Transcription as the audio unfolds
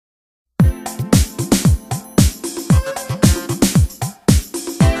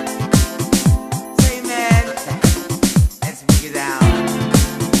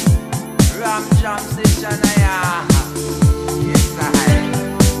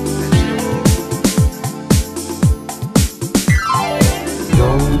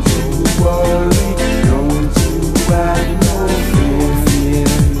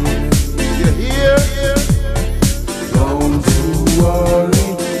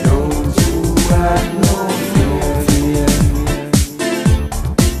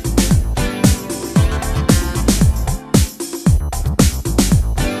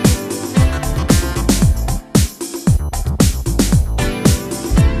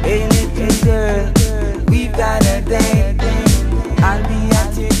we've got a date. I'll be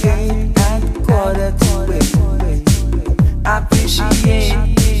at your gate at 7:45. I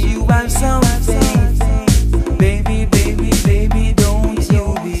appreciate you have some faith. Baby, baby, baby, don't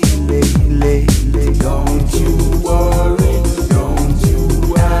you be late. Don't you worry, don't you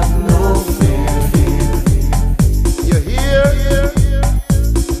have no fear. You're here?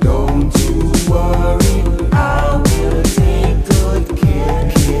 Don't you worry, I will take good care.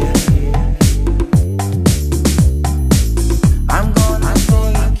 I'm gonna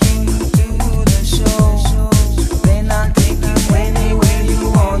take you to the show, then I'll take you anywhere you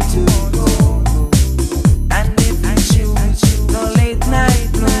want to go. And if you choose the late night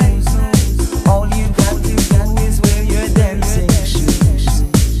blues, all you got to do is wear your dancing shoes.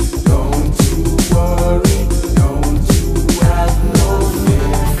 Don't you worry, don't you have no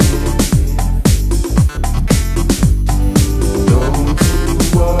fear. Don't you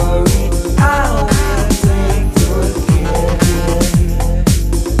worry, I will take good care.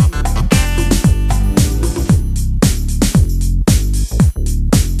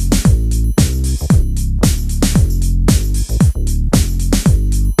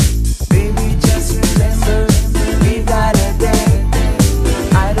 Baby, just remember, we've got a date.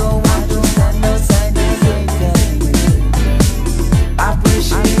 I don't want to stand outside the gate. I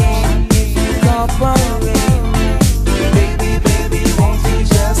appreciate if you cooperate. Baby, baby, won't you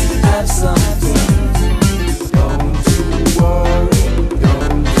just have some fun? Don't you worry,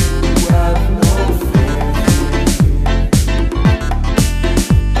 don't you have no fear.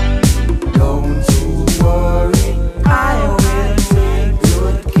 Don't you worry, I will take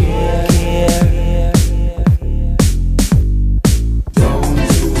good care. Don't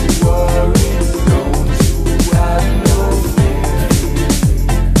you worry, don't you have no fear.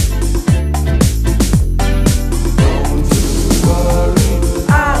 Don't you worry,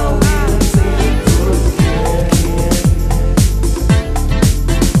 I will take good care.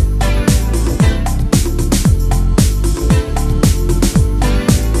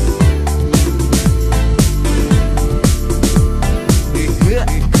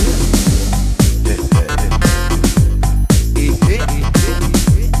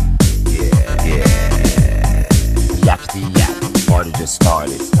 Yaps the yap, party just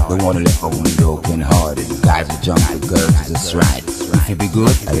started. Don't wanna let home broken hearted. Guys are jumping, girls is just right. If you be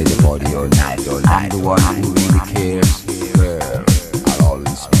good, I let the party all night. I'm the one who really cares. Girl, I'll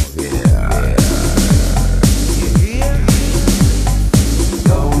always be there.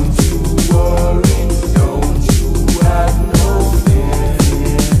 Don't you worry, don't you have no fear.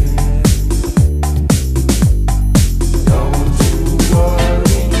 Don't you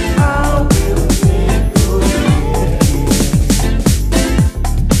worry, I will take good care.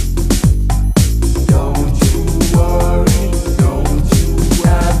 Don't you worry, don't you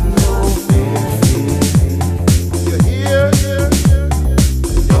have no fear. You're here?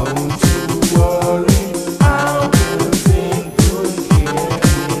 Don't you worry, I will take good care.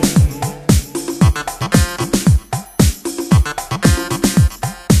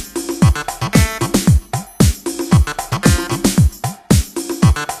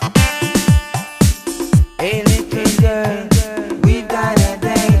 Hey little girl, we've got a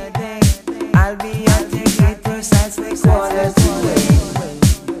date. I'll be at your gate precisely 7:45.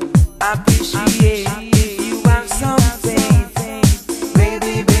 I appreciate if you have some faith.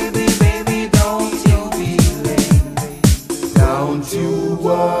 Baby, baby, baby, don't you be late. Don't you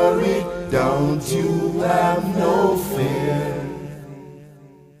worry, don't you have no fear.